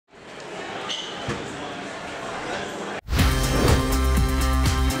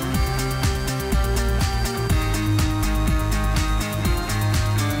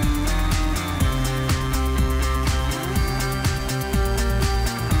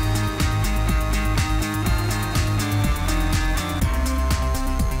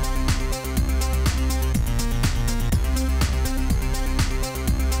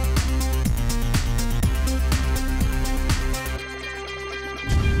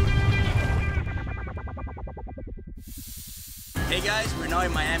Hey guys, we're now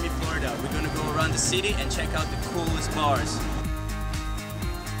in Miami, Florida. We're gonna go around the city and check out the coolest bars.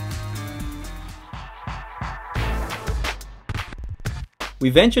 We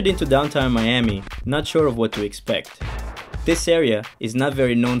ventured into downtown Miami, not sure of what to expect. This area is not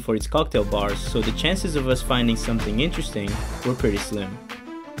very known for its cocktail bars, so the chances of us finding something interesting were pretty slim.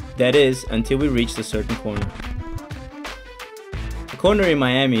 That is, until we reached a certain corner. The corner in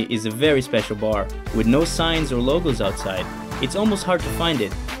Miami is a very special bar, with no signs or logos outside. It's almost hard to find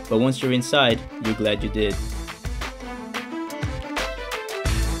it, but once you're inside, you're glad you did.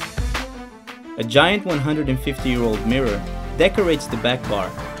 A giant 150-year-old mirror decorates the back bar,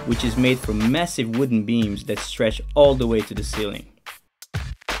 which is made from massive wooden beams that stretch all the way to the ceiling.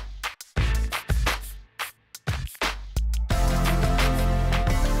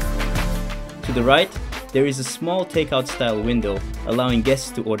 To the right, there is a small takeout style window, allowing guests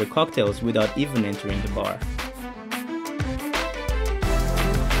to order cocktails without even entering the bar.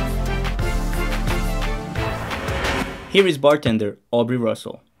 Here is bartender Aubrey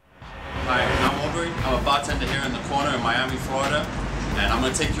Russell. Hi, I'm Aubrey. I'm a bartender here in the corner in Miami, Florida, and I'm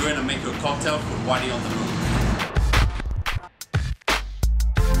going to take you in and make you a cocktail called Whitey on the Moon.